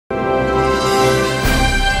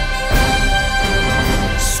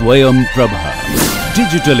Swayam Prabha.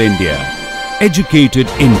 Digital India. Educated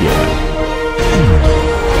India.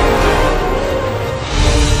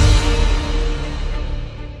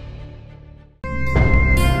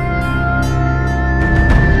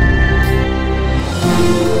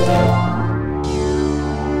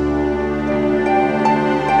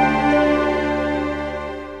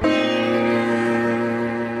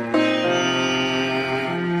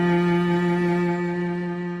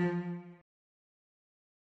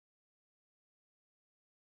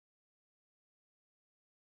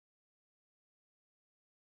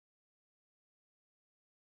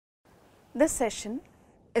 This session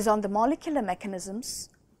is on the molecular mechanisms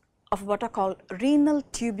of what are called renal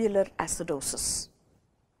tubular acidosis.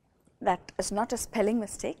 That is not a spelling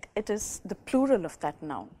mistake, it is the plural of that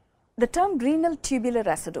noun. The term renal tubular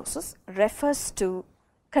acidosis refers to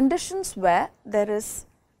conditions where there is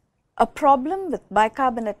a problem with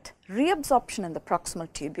bicarbonate reabsorption in the proximal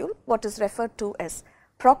tubule, what is referred to as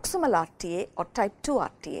proximal RTA or type 2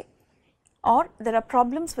 RTA, or there are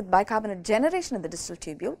problems with bicarbonate generation in the distal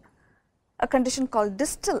tubule, a condition called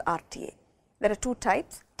distal RTA. There are two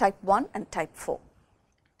types, type 1 and type 4.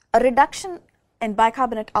 A reduction in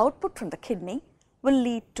bicarbonate output from the kidney will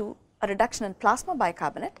lead to a reduction in plasma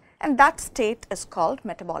bicarbonate, and that state is called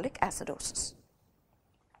metabolic acidosis.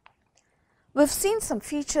 We have seen some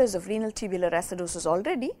features of renal tubular acidosis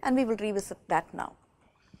already, and we will revisit that now.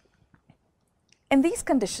 In these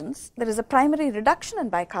conditions, there is a primary reduction in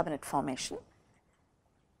bicarbonate formation,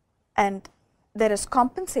 and there is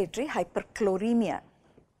compensatory hyperchloremia.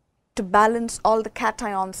 To balance all the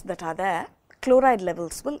cations that are there, chloride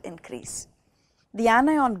levels will increase. The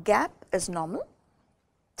anion gap is normal,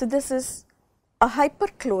 so this is a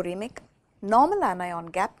hyperchloremic normal anion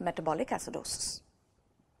gap metabolic acidosis.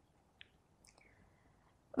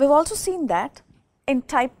 We have also seen that in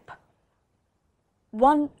type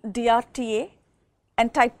 1 DRTA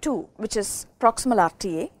and type 2, which is proximal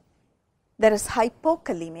RTA, there is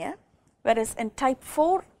hypokalemia, whereas in type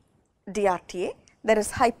 4 DRTA, there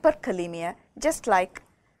is hyperkalemia, just like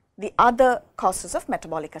the other causes of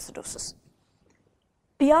metabolic acidosis.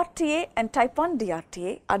 PRTA and type 1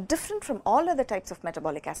 DRTA are different from all other types of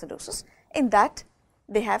metabolic acidosis in that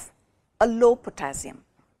they have a low potassium.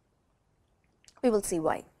 We will see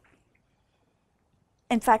why.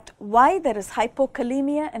 In fact, why there is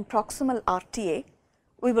hypokalemia in proximal RTA,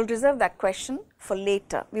 we will reserve that question for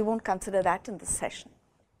later. We won't consider that in this session.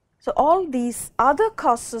 So, all these other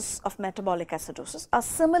causes of metabolic acidosis are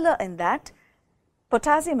similar in that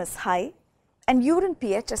potassium is high and urine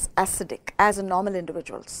pH is acidic as in normal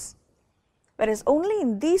individuals, whereas only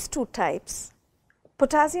in these two types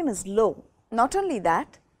potassium is low. Not only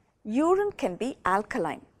that, urine can be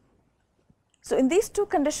alkaline. So, in these two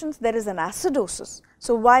conditions there is an acidosis.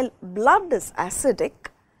 So, while blood is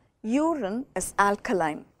acidic, urine is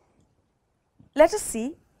alkaline. Let us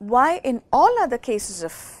see why in all other cases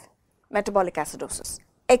of metabolic acidosis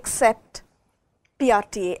except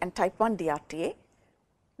PRTA and type 1 DRTA,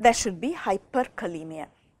 there should be hyperkalemia.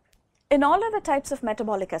 In all other types of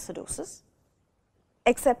metabolic acidosis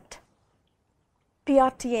except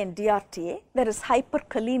PRTA and DRTA, there is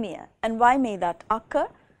hyperkalemia. And why may that occur?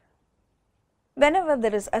 Whenever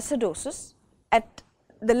there is acidosis, at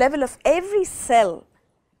the level of every cell,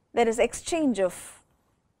 there is exchange of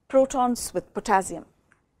protons with potassium.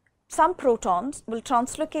 Some protons will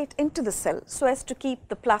translocate into the cell so as to keep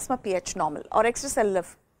the plasma pH normal or extracellular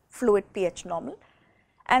fluid pH normal,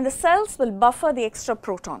 and the cells will buffer the extra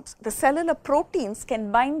protons. The cellular proteins can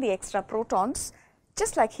bind the extra protons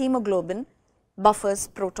just like hemoglobin buffers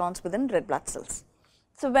protons within red blood cells.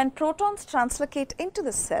 So, when protons translocate into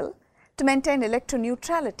the cell, to maintain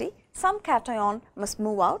electroneutrality, some cation must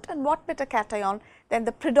move out, and what better cation than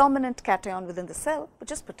the predominant cation within the cell,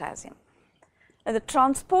 which is potassium. Now, the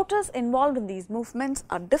transporters involved in these movements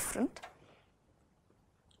are different.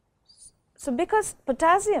 So, because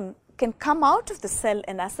potassium can come out of the cell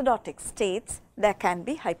in acidotic states, there can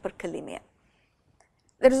be hyperkalemia.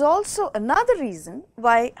 There is also another reason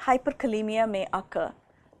why hyperkalemia may occur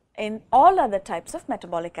in all other types of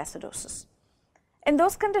metabolic acidosis. In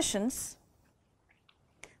those conditions,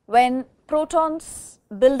 when protons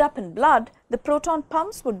build up in blood, the proton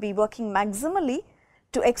pumps would be working maximally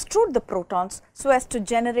to extrude the protons so as to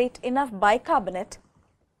generate enough bicarbonate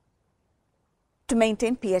to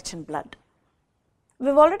maintain pH in blood. We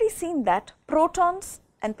have already seen that protons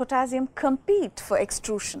and potassium compete for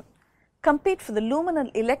extrusion, compete for the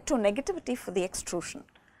luminal electronegativity for the extrusion.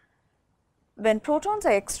 When protons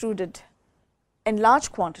are extruded in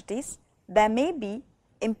large quantities, there may be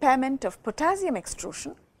impairment of potassium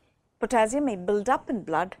extrusion. Potassium may build up in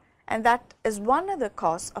blood and that is one other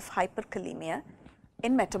cause of hyperkalemia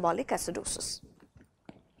in metabolic acidosis.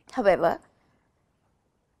 However,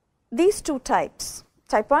 these two types,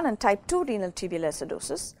 type 1 and type 2 renal tubular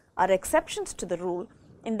acidosis, are exceptions to the rule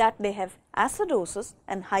in that they have acidosis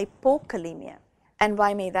and hypokalemia. And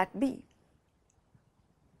why may that be?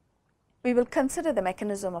 We will consider the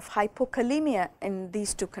mechanism of hypokalemia in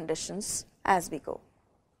these two conditions as we go.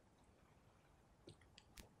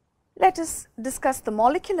 Let us discuss the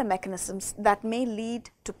molecular mechanisms that may lead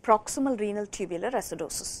to proximal renal tubular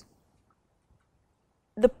acidosis.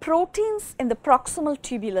 The proteins in the proximal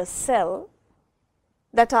tubular cell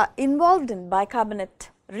that are involved in bicarbonate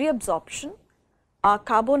reabsorption are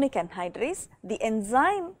carbonic anhydrase, the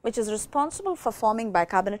enzyme which is responsible for forming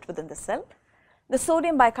bicarbonate within the cell, the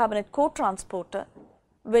sodium bicarbonate cotransporter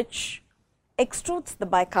which extrudes the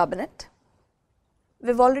bicarbonate. We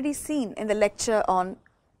have already seen in the lecture on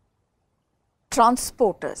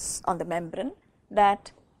transporters on the membrane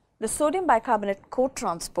that the sodium bicarbonate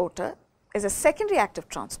cotransporter is a secondary active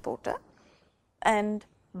transporter, and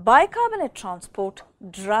bicarbonate transport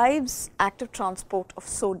drives active transport of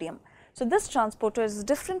sodium. So, this transporter is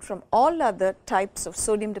different from all other types of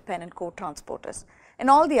sodium dependent cotransporters. And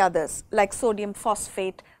all the others like sodium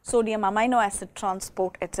phosphate, sodium amino acid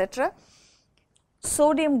transport, etc.,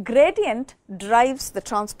 sodium gradient drives the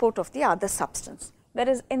transport of the other substance,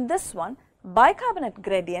 whereas in this one bicarbonate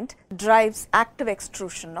gradient drives active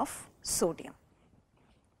extrusion of sodium.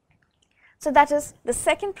 So, that is the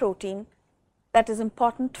second protein that is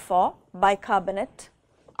important for bicarbonate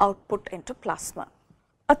output into plasma.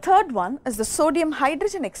 A third one is the sodium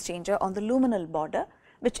hydrogen exchanger on the luminal border,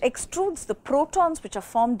 which extrudes the protons which are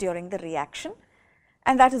formed during the reaction,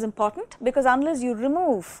 and that is important because unless you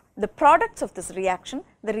remove the products of this reaction,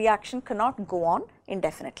 the reaction cannot go on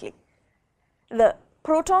indefinitely. The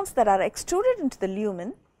protons that are extruded into the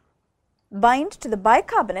lumen bind to the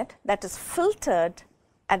bicarbonate that is filtered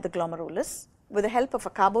at the glomerulus with the help of a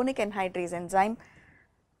carbonic anhydrase enzyme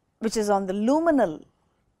which is on the luminal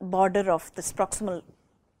border of this proximal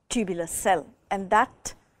tubular cell, and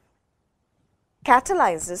that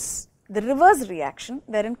catalyzes the reverse reaction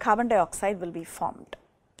wherein carbon dioxide will be formed,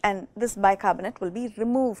 and this bicarbonate will be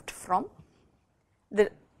removed from the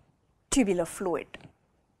tubular fluid.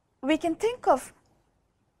 We can think of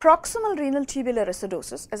proximal renal tubular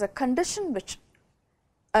acidosis as a condition which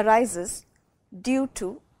arises due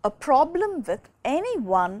to a problem with any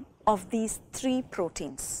one of these three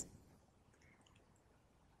proteins.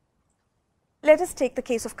 Let us take the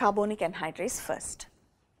case of carbonic anhydrase first.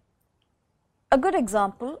 A good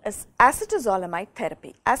example is acetazolamide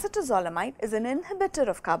therapy. Acetazolamide is an inhibitor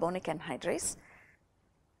of carbonic anhydrase.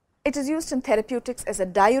 It is used in therapeutics as a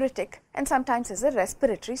diuretic and sometimes as a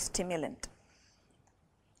respiratory stimulant.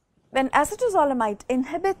 When acetazolamide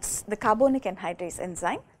inhibits the carbonic anhydrase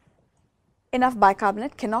enzyme, enough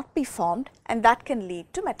bicarbonate cannot be formed, and that can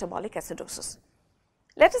lead to metabolic acidosis.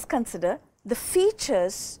 Let us consider the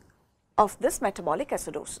features of this metabolic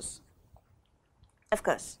acidosis. Of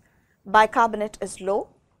course, bicarbonate is low.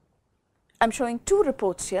 I am showing two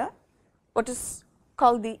reports here, what is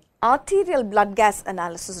called the arterial blood gas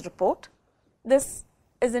analysis report. This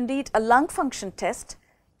is indeed a lung function test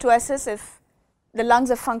to assess if the lungs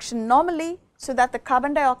have functioned normally so that the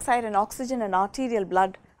carbon dioxide and oxygen in arterial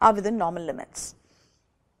blood are within normal limits.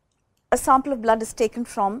 A sample of blood is taken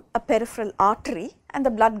from a peripheral artery and the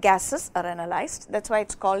blood gases are analyzed. That is why it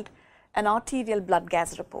is called an arterial blood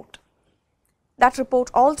gas report. That report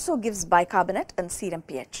also gives bicarbonate and serum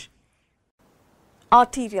pH.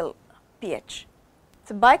 Arterial pH.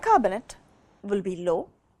 So, bicarbonate will be low.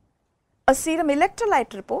 A serum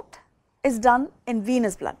electrolyte report is done in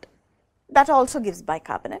venous blood. That also gives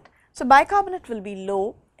bicarbonate. So, bicarbonate will be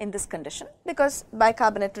low in this condition because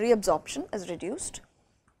bicarbonate reabsorption is reduced.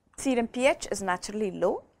 Serum pH is naturally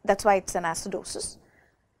low, that is why it is an acidosis.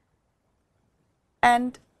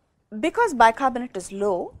 And because bicarbonate is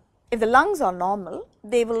low, if the lungs are normal,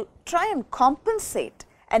 they will try and compensate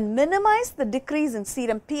and minimize the decrease in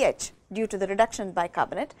serum pH due to the reduction in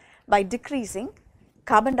bicarbonate by decreasing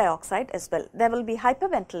carbon dioxide as well. There will be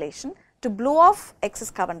hyperventilation to blow off excess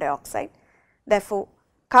carbon dioxide. Therefore,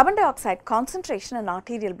 carbon dioxide concentration in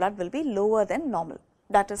arterial blood will be lower than normal.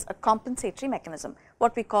 That is a compensatory mechanism,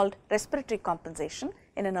 what we called respiratory compensation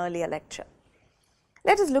in an earlier lecture.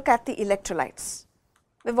 Let us look at the electrolytes.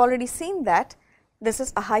 We have already seen that this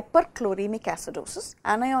is a hyperchloremic acidosis,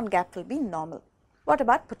 anion gap will be normal. What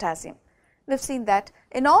about potassium? We have seen that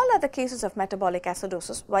in all other cases of metabolic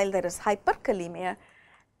acidosis, while there is hyperkalemia,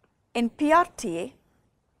 in PRTA,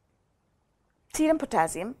 serum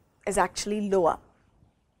potassium is actually lower.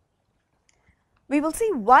 We will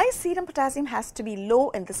see why serum potassium has to be low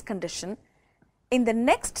in this condition in the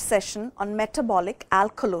next session on metabolic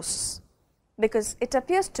alkalosis, because it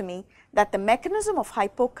appears to me that the mechanism of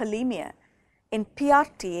hypokalemia in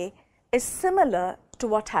PRTA is similar to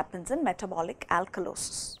what happens in metabolic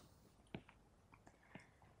alkalosis.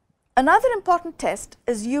 Another important test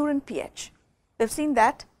is urine pH. We have seen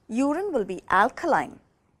that urine will be alkaline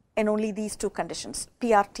in only these two conditions,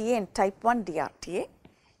 PRTA and type 1 DRTA.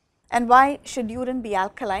 And why should urine be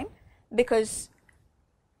alkaline? Because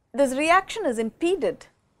this reaction is impeded.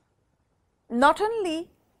 Not only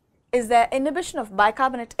is there inhibition of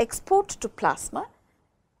bicarbonate export to plasma,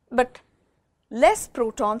 but less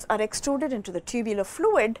protons are extruded into the tubular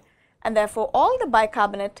fluid, and therefore all the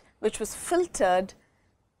bicarbonate which was filtered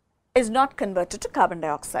is not converted to carbon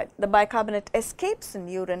dioxide. The bicarbonate escapes in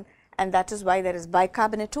urine, and that is why there is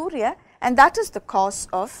bicarbonaturia, and that is the cause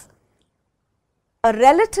of a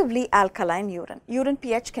relatively alkaline urine. Urine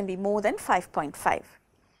pH can be more than 5.5.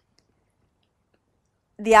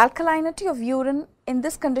 The alkalinity of urine in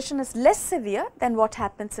this condition is less severe than what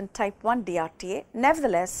happens in type 1 DRTA.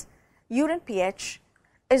 Nevertheless, urine pH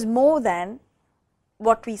is more than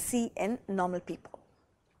what we see in normal people.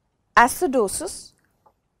 Acidosis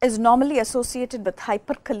is normally associated with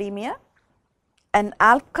hyperkalemia and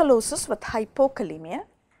alkalosis with hypokalemia.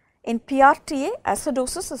 In PRTA,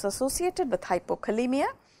 acidosis is associated with hypokalemia,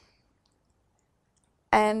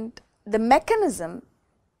 and the mechanism,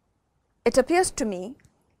 it appears to me,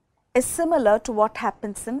 is similar to what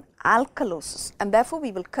happens in alkalosis, and therefore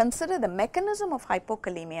we will consider the mechanism of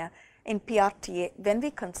hypokalemia in PRTA when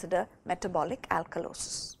we consider metabolic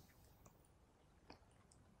alkalosis.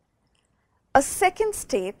 A second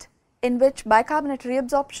state in which bicarbonate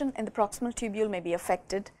reabsorption in the proximal tubule may be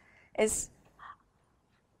affected is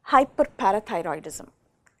hyperparathyroidism.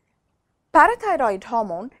 Parathyroid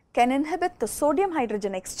hormone can inhibit the sodium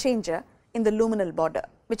hydrogen exchanger in the luminal border,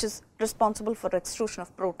 which is responsible for extrusion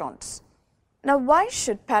of protons. Now, why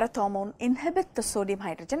should parathormone inhibit the sodium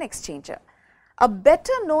hydrogen exchanger? A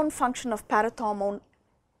better known function of parathormone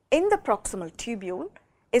in the proximal tubule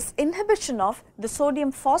is inhibition of the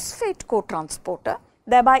sodium phosphate cotransporter,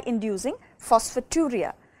 thereby inducing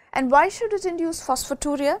phosphaturia. And why should it induce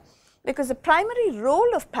phosphaturia? Because the primary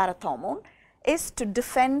role of parathormone is to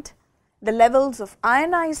defend the levels of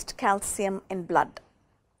ionized calcium in blood.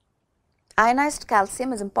 Ionized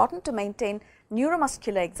calcium is important to maintain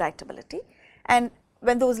neuromuscular excitability, and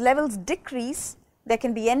when those levels decrease, there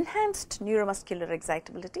can be enhanced neuromuscular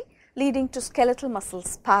excitability leading to skeletal muscle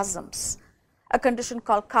spasms. A condition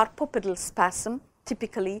called carpopedal spasm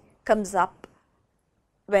typically comes up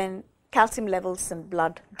when calcium levels in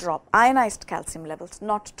blood drop, ionized calcium levels,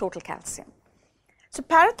 not total calcium. So,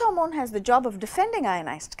 parathormone has the job of defending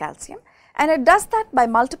ionized calcium, and it does that by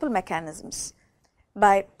multiple mechanisms.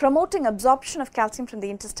 By promoting absorption of calcium from the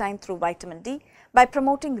intestine through vitamin D, by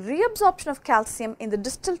promoting reabsorption of calcium in the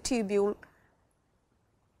distal tubule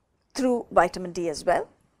through vitamin D as well,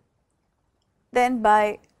 then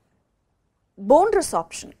by bone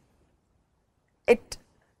resorption, it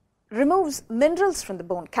removes minerals from the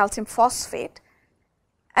bone, calcium phosphate,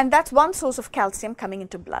 and that is one source of calcium coming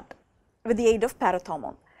into blood with the aid of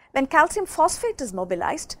parathormone. When calcium phosphate is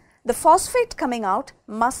mobilized, the phosphate coming out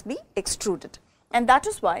must be extruded, and that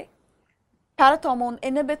is why parathormone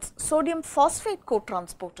inhibits sodium phosphate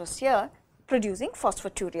cotransporters here, producing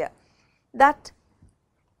phosphaturia. That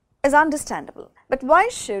is understandable, but why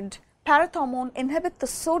should parathormone inhibit the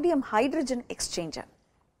sodium hydrogen exchanger?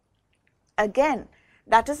 Again,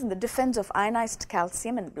 that is in the defense of ionized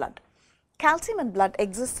calcium in blood. Calcium in blood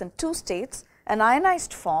exists in two states, an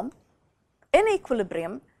ionized form in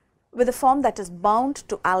equilibrium with a form that is bound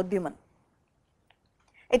to albumin.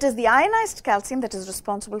 It is the ionized calcium that is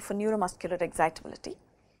responsible for neuromuscular excitability,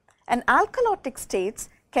 and alkalotic states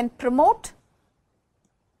can promote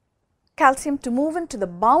calcium to move into the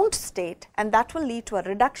bound state, and that will lead to a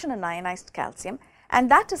reduction in ionized calcium, and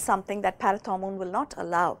that is something that parathormone will not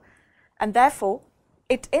allow, and therefore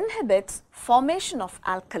it inhibits formation of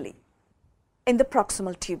alkali in the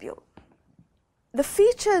proximal tubule. The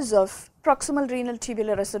features of proximal renal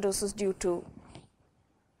tubular acidosis due to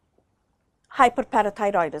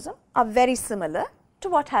hyperparathyroidism are very similar to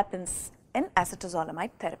what happens in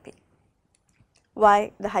acetazolamide therapy.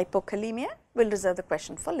 Why the hypokalemia? We'll reserve the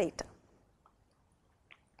question for later.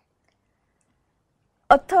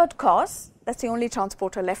 A third cause, that's the only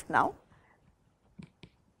transporter left now.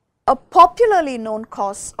 A popularly known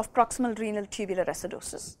cause of proximal renal tubular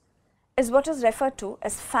acidosis is what is referred to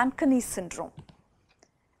as Fanconi syndrome.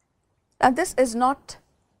 Now, this is not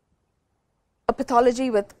a pathology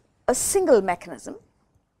with a single mechanism.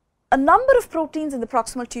 a number of proteins in the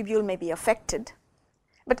proximal tubule may be affected,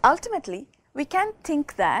 but ultimately we can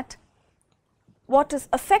think that what is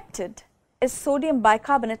affected is sodium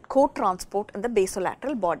bicarbonate co-transport in the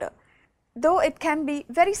basolateral border. Though it can be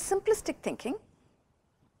very simplistic thinking,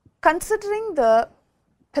 considering the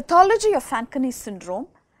pathology of Fanconi syndrome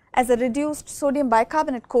as a reduced sodium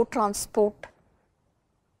bicarbonate co-transport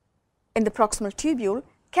in the proximal tubule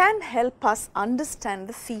can help us understand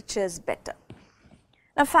the features better.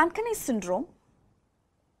 Now, Fanconi syndrome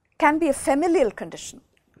can be a familial condition,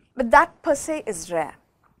 but that per se is rare.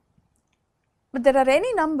 But there are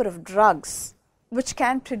any number of drugs which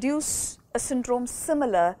can produce a syndrome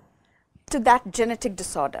similar to that genetic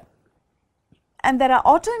disorder. And there are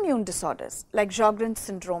autoimmune disorders like Sjogren's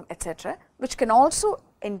syndrome, etc., which can also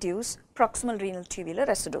induce proximal renal tubular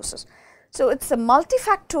acidosis. So, it is a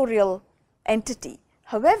multifactorial entity.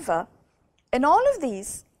 However, in all of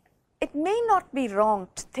these, it may not be wrong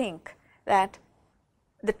to think that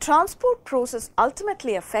the transport process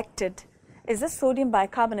ultimately affected is the sodium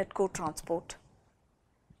bicarbonate co-transport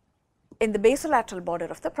in the basolateral border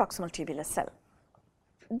of the proximal tubular cell.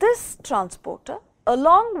 This transporter,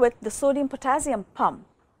 along with the sodium potassium pump,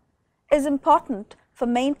 is important for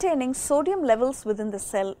maintaining sodium levels within the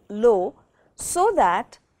cell low, so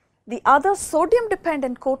that the other sodium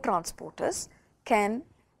dependent co-transporters can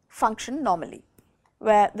function normally,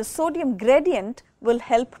 where the sodium gradient will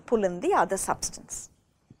help pull in the other substance.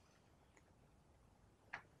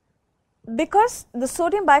 Because the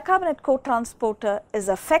sodium bicarbonate co-transporter is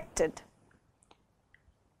affected,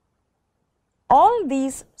 all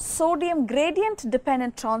these sodium gradient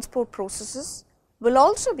dependent transport processes will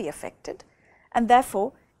also be affected, and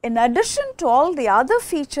therefore, in addition to all the other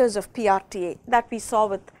features of PRTA that we saw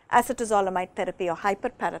with acetazolamide therapy or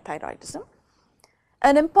hyperparathyroidism,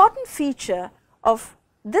 an important feature of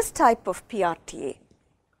this type of PRTA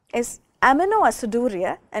is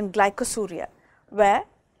aminoaciduria and glycosuria, where,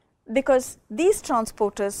 because these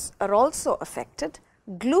transporters are also affected,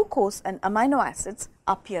 glucose and amino acids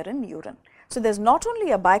appear in urine. So, there is not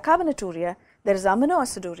only a bicarbonaturia, there is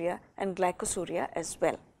aminoaciduria and glycosuria as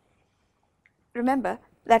well. Remember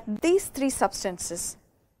that these three substances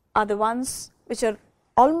are the ones which are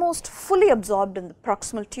almost fully absorbed in the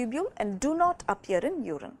proximal tubule and do not appear in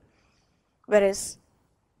urine, whereas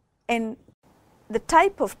in the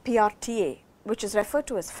type of PRTA which is referred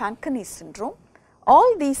to as Fanconi syndrome,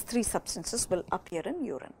 all these three substances will appear in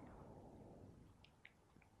urine.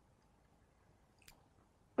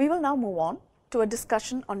 We will now move on to a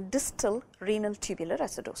discussion on distal renal tubular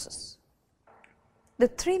acidosis. The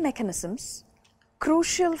three mechanisms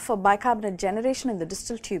crucial for bicarbonate generation in the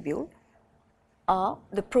distal tubule are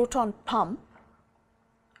the proton pump,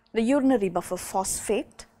 the urinary buffer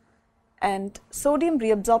phosphate, and sodium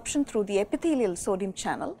reabsorption through the epithelial sodium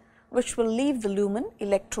channel, which will leave the lumen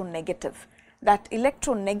electronegative. That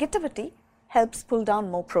electronegativity helps pull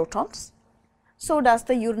down more protons. So does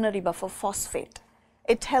the urinary buffer phosphate.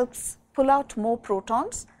 It helps pull out more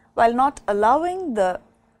protons while not allowing the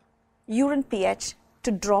urine pH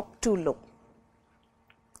to drop too low.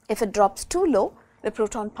 If it drops too low, the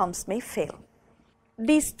proton pumps may fail.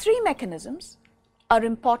 These three mechanisms are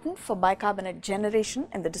important for bicarbonate generation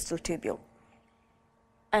in the distal tubule,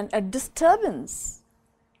 and a disturbance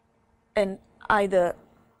in either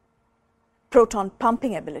proton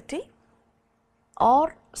pumping ability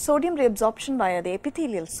or sodium reabsorption via the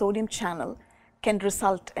epithelial sodium channel can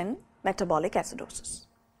result in metabolic acidosis.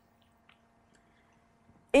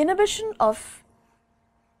 Inhibition of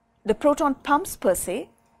the proton pumps per se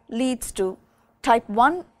leads to type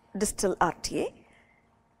 1 distal RTA,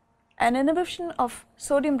 and inhibition of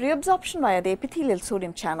sodium reabsorption via the epithelial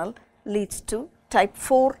sodium channel leads to type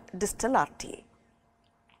 4 distal RTA.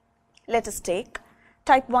 Let us take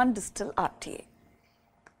type 1 distal RTA.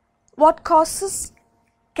 What causes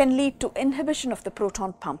can lead to inhibition of the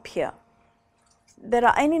proton pump here? There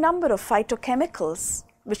are any number of phytochemicals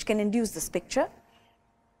which can induce this picture.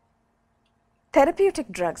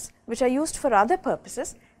 Therapeutic drugs which are used for other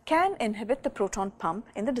purposes can inhibit the proton pump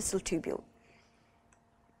in the distal tubule.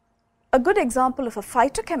 A good example of a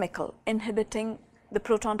phytochemical inhibiting the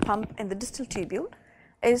proton pump in the distal tubule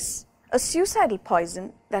is a suicidal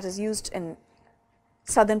poison that is used in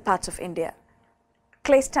southern parts of India.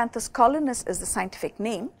 Claystanthus collinus is the scientific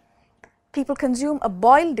name. People consume a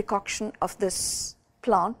boiled decoction of this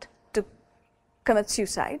plant to commit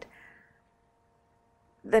suicide.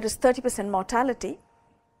 There is 30% mortality,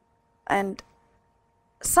 and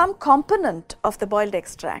some component of the boiled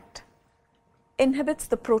extract inhibits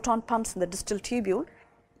the proton pumps in the distal tubule.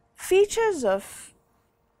 Features of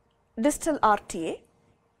distal RTA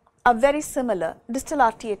are very similar, distal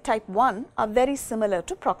RTA type 1 are very similar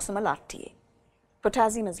to proximal RTA.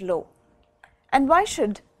 Potassium is low. And why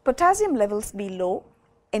should potassium levels be low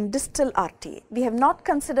in distal RTA? We have not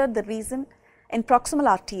considered the reason in proximal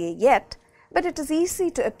RTA yet, but it is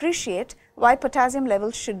easy to appreciate why potassium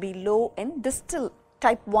levels should be low in distal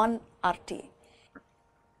type 1 RTA.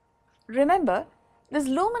 Remember, this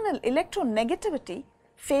luminal electronegativity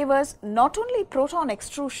favors not only proton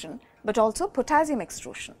extrusion but also potassium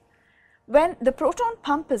extrusion. When the proton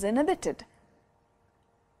pump is inhibited,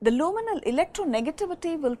 the luminal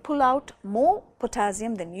electronegativity will pull out more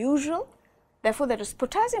potassium than usual. Therefore, there is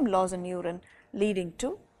potassium loss in urine leading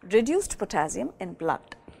to reduced potassium in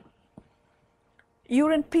blood.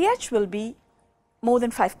 Urine pH will be more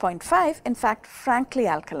than 5.5, in fact frankly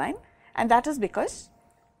alkaline, and that is because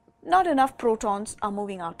not enough protons are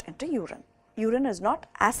moving out into urine. Urine is not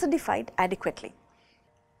acidified adequately.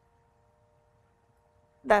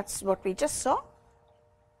 That's what we just saw.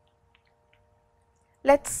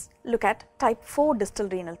 Let's look at type 4 distal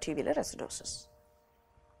renal tubular acidosis.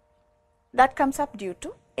 That comes up due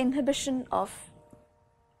to inhibition of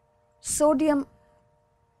sodium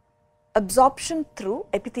absorption through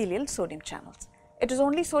epithelial sodium channels. It is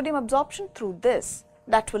only sodium absorption through this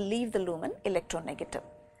that will leave the lumen electronegative.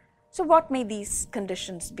 So, what may these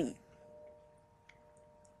conditions be?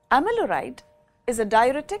 Amiloride is a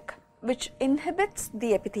diuretic which inhibits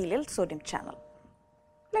the epithelial sodium channel.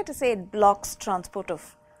 Let us say it blocks transport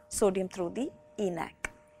of sodium through the ENaC,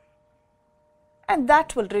 and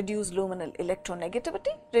that will reduce luminal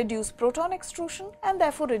electronegativity, reduce proton extrusion, and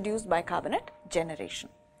therefore reduce bicarbonate generation.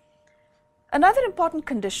 Another important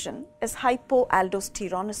condition is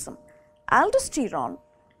hypoaldosteronism. Aldosterone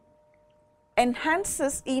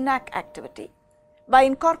enhances ENaC activity by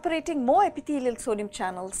incorporating more epithelial sodium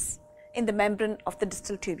channels in the membrane of the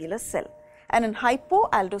distal tubular cell, and in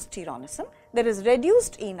hypoaldosteronism there is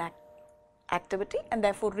reduced ENaC activity and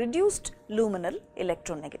therefore reduced luminal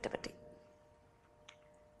electronegativity.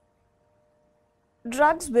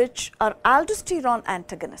 Drugs which are aldosterone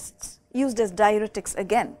antagonists, used as diuretics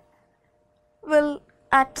again, will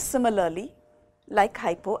act similarly like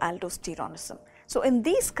hypoaldosteronism. So, in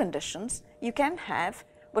these conditions you can have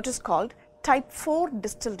what is called type 4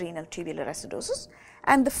 distal renal tubular acidosis,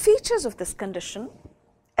 and the features of this condition,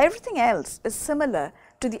 everything else is similar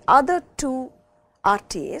to the other two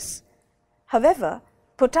RTAs. However,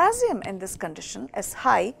 potassium in this condition is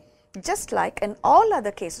high, just like in all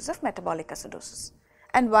other cases of metabolic acidosis.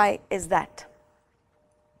 And why is that?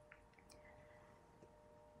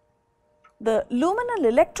 The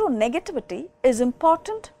luminal electronegativity is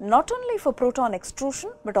important not only for proton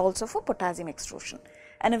extrusion but also for potassium extrusion.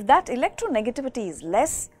 And if that electronegativity is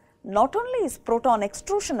less, not only is proton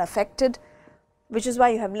extrusion affected, which is why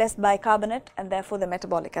you have less bicarbonate and therefore the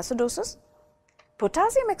metabolic acidosis,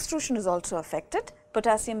 potassium extrusion is also affected.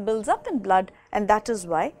 Potassium builds up in blood, and that is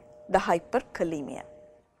why the hyperkalemia.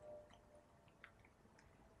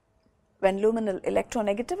 When luminal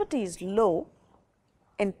electronegativity is low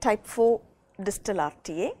in type 4 distal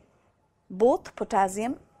RTA, both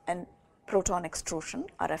potassium and proton extrusion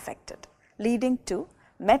are affected, leading to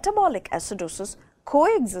metabolic acidosis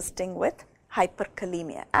coexisting with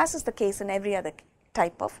hyperkalemia, as is the case in every other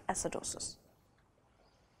type of acidosis.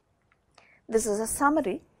 This is a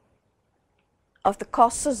summary of the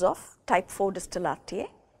causes of type 4 distal RTA.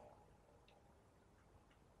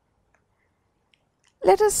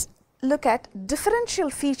 Let us look at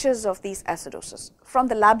differential features of these acidosis. From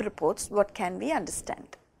the lab reports, what can we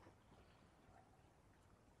understand?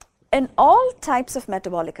 In all types of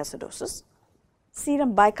metabolic acidosis,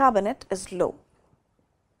 serum bicarbonate is low.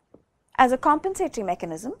 As a compensatory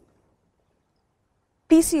mechanism,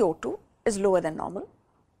 PCO2 is lower than normal.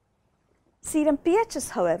 Serum pH is,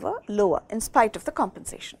 however, lower in spite of the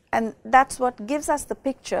compensation, and that is what gives us the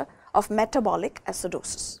picture of metabolic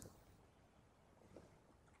acidosis.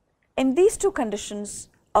 In these two conditions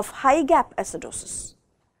of high gap acidosis,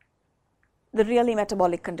 the really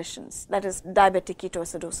metabolic conditions, that is diabetic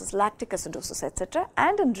ketoacidosis, lactic acidosis, etc.,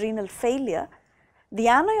 and in renal failure, the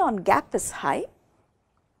anion gap is high.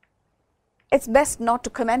 It is best not to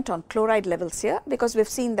comment on chloride levels here, because we have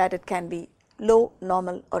seen that it can be low,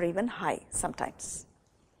 normal, or even high sometimes.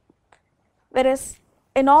 Whereas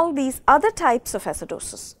in all these other types of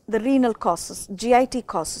acidosis, the renal causes, GIT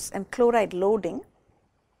causes, and chloride loading,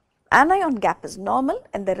 anion gap is normal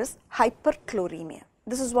and there is hyperchloremia.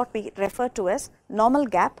 This is what we refer to as normal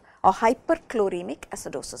gap or hyperchloremic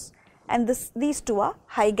acidosis, and these two are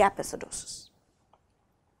high gap acidosis.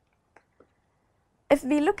 If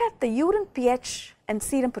we look at the urine pH and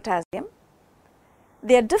serum potassium,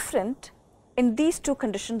 they are different in these two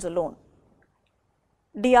conditions alone,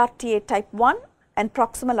 DRTA type 1 and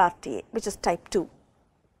proximal RTA, which is type 2,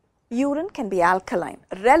 urine can be alkaline,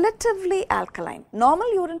 relatively alkaline.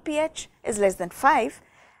 Normal urine pH is less than 5,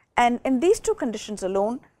 and in these two conditions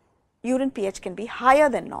alone, urine pH can be higher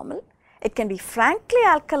than normal. It can be frankly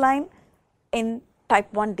alkaline in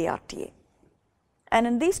type 1 DRTA. And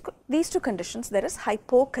in these two conditions, there is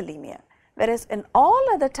hypokalemia, whereas in all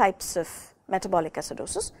other types of metabolic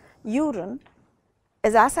acidosis, urine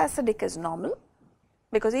is as acidic as normal,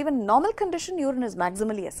 because even normal condition urine is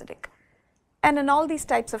maximally acidic. And in all these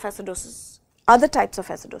types of acidosis, other types of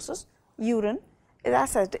acidosis, urine is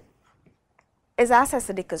as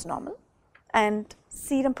acidic as normal, and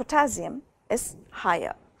serum potassium is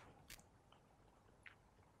higher.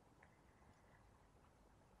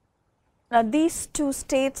 Now, these two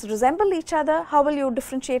states resemble each other. How will you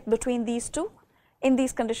differentiate between these two? In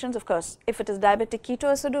these conditions, of course, if it is diabetic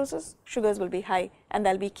ketoacidosis, sugars will be high and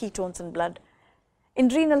there will be ketones in blood. In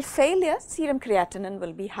renal failure, serum creatinine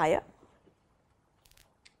will be higher.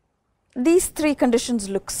 These three conditions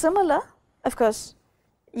look similar. Of course,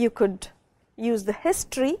 you could use the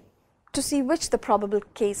history to see which the probable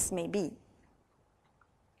case may be.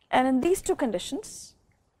 And in these two conditions,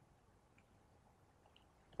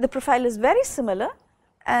 the profile is very similar,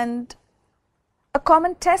 and a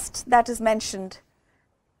common test that is mentioned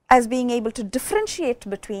as being able to differentiate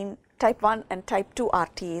between type 1 and type 2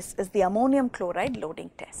 RTAs is the ammonium chloride loading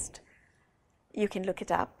test. You can look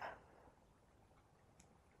it up.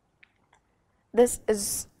 This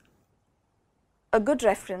is a good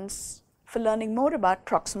reference for learning more about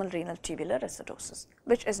proximal renal tubular acidosis,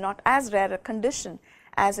 which is not as rare a condition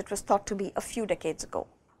as it was thought to be a few decades ago.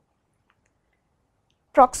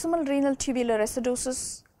 Proximal renal tubular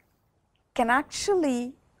acidosis can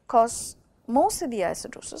actually cause more severe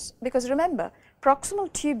acidosis, because remember,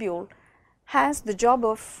 proximal tubule has the job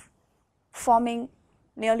of forming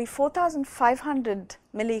nearly 4,500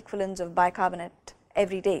 milliequivalents of bicarbonate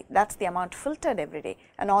every day. That's the amount filtered every day,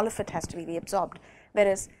 and all of it has to be reabsorbed.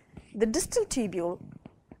 Whereas the distal tubule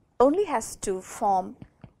only has to form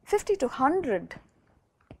 50 to 100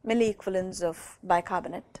 milliequivalents of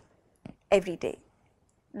bicarbonate every day.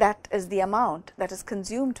 That is the amount that is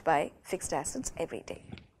consumed by fixed acids every day.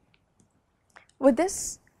 With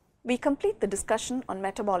this, we complete the discussion on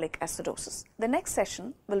metabolic acidosis. The next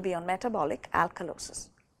session will be on metabolic alkalosis.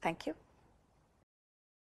 Thank you.